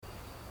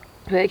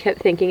what I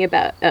kept thinking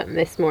about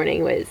this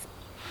morning was,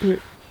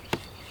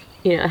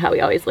 how we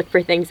always look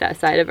for things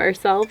outside of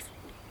ourselves,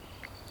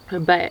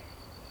 but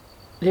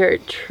there are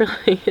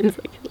trillions,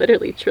 like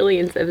literally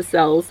trillions of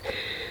cells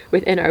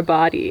within our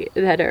body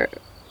that are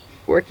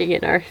working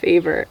in our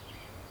favor,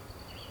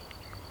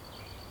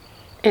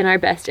 in our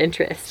best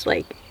interest,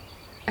 like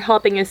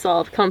helping us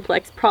solve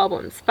complex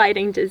problems,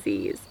 fighting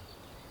disease,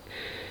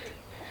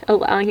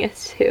 allowing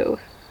us to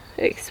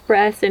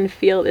express and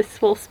feel this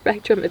full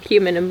spectrum of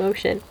human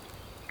emotion.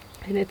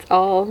 And it's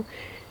all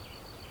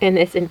in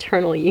this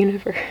internal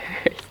universe.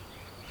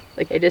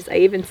 Like I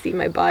even see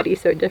my body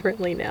so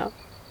differently now.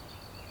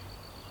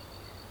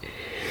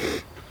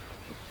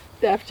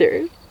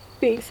 After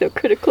being so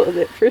critical of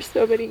it for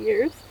so many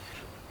years.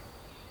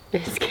 I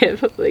just can't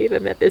believe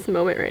I'm at this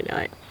moment right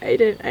now.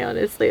 I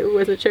honestly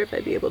wasn't sure if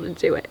I'd be able to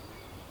do it.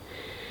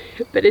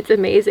 But it's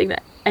amazing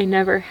that I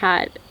never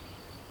had,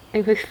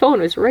 my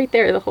phone was right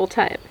there the whole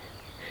time.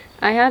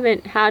 I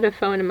haven't had a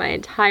phone in my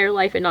entire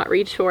life and not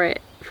reached for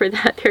it for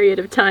that period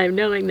of time,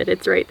 knowing that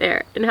it's right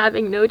there and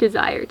having no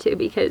desire to,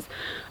 because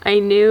I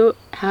knew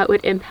how it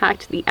would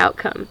impact the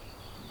outcome.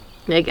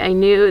 Like I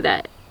knew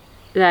that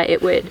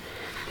it would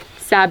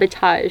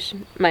sabotage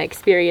my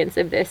experience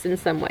of this in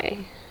some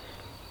way,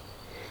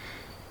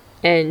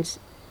 and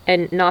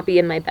not be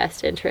in my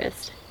best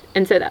interest.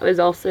 And so that was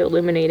also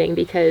illuminating,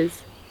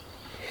 because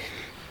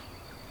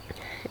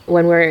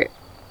when we're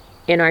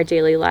in our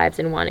daily lives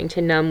and wanting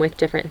to numb with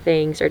different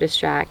things or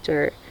distract,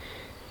 or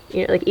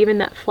like even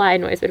that fly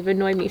noise would have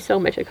annoyed me so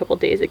much a couple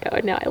days ago,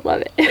 and now I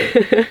love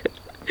it.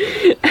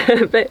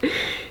 But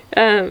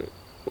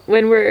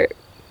when we're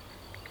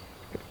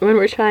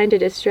trying to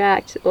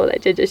distract, well,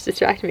 that did just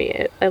distract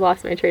me. I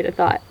lost my train of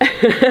thought.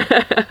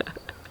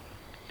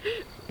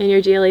 In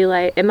your daily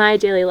life, in my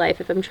daily life,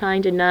 if I'm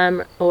trying to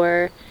numb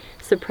or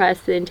suppress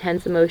the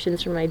intense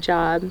emotions from my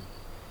job,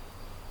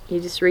 you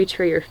just reach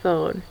for your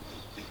phone,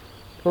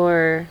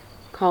 or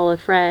call a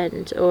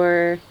friend,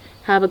 or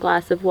have a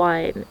glass of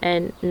wine,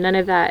 and none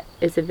of that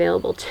is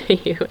available to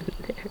you in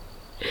there,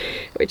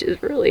 which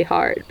is really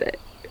hard, but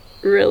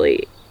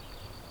really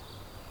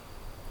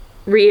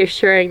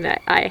reassuring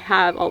that I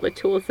have all the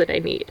tools that I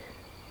need,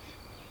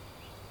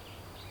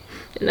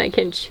 and I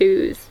can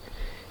choose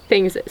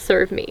things that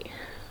serve me,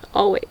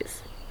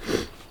 always.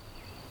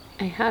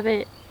 I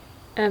haven't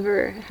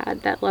ever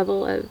had that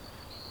level of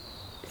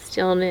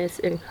stillness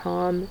and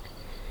calm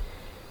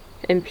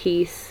and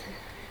peace,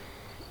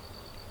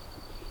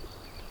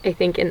 I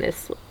think, in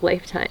this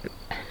lifetime.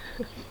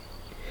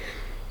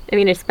 I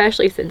mean,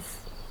 especially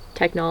since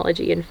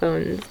technology and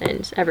phones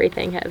and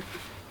everything have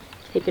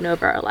taken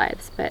over our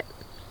lives, but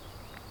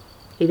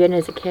even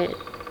as a kid,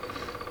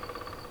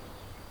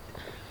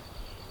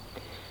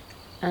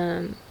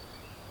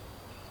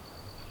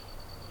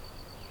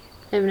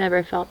 I've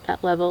never felt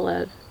that level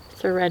of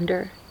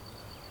surrender.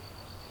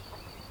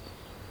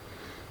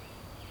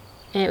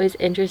 And it was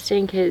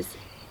interesting because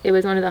it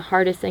was one of the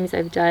hardest things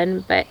I've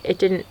done, but it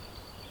didn't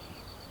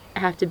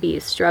have to be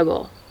a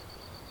struggle.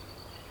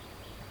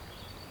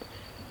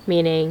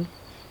 Meaning,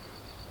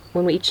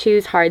 when we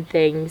choose hard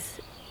things,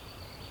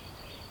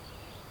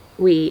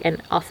 we,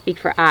 and I'll speak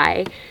for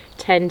I,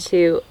 tend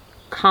to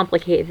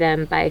complicate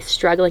them by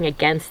struggling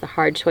against the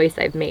hard choice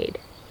I've made.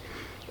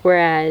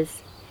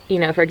 Whereas,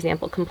 for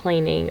example,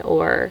 complaining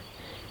or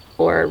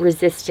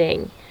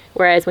resisting.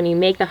 Whereas when you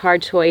make the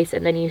hard choice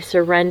and then you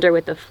surrender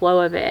with the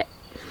flow of it,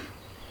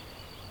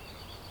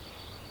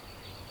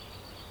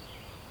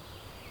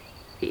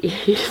 you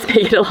just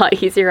make it a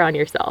lot easier on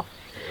yourself.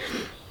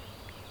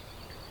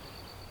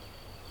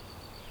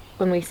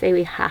 When we say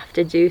we have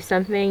to do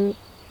something,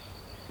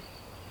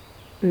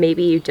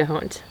 maybe you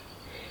don't.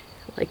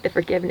 Like the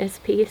forgiveness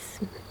piece,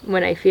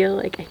 when I feel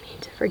like I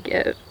need to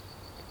forgive,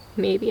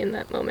 maybe in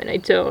that moment I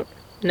don't,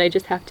 and I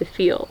just have to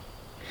feel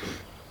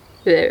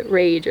the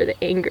rage or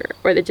the anger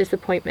or the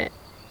disappointment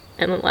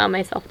and allow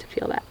myself to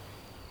feel that.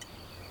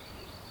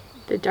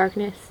 The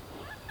darkness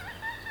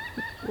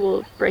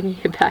will bring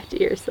you back to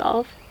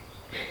yourself.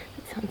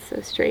 It sounds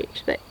so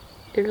strange, but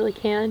it really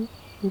can,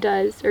 and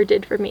does, or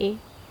did for me.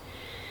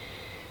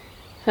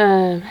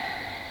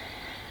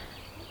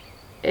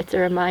 It's a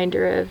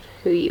reminder of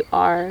who you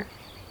are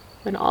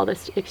when all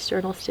this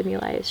external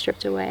stimuli is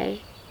stripped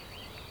away.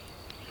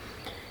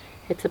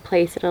 It's a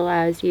place that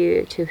allows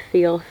you to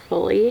feel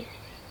fully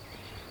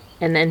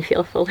and then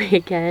feel fully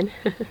again.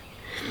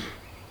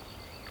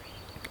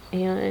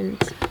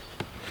 And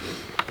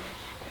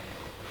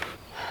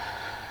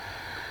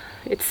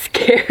it's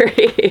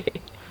scary.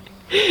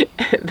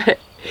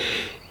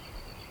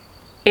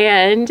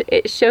 And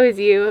it shows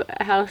you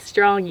how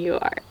strong you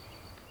are.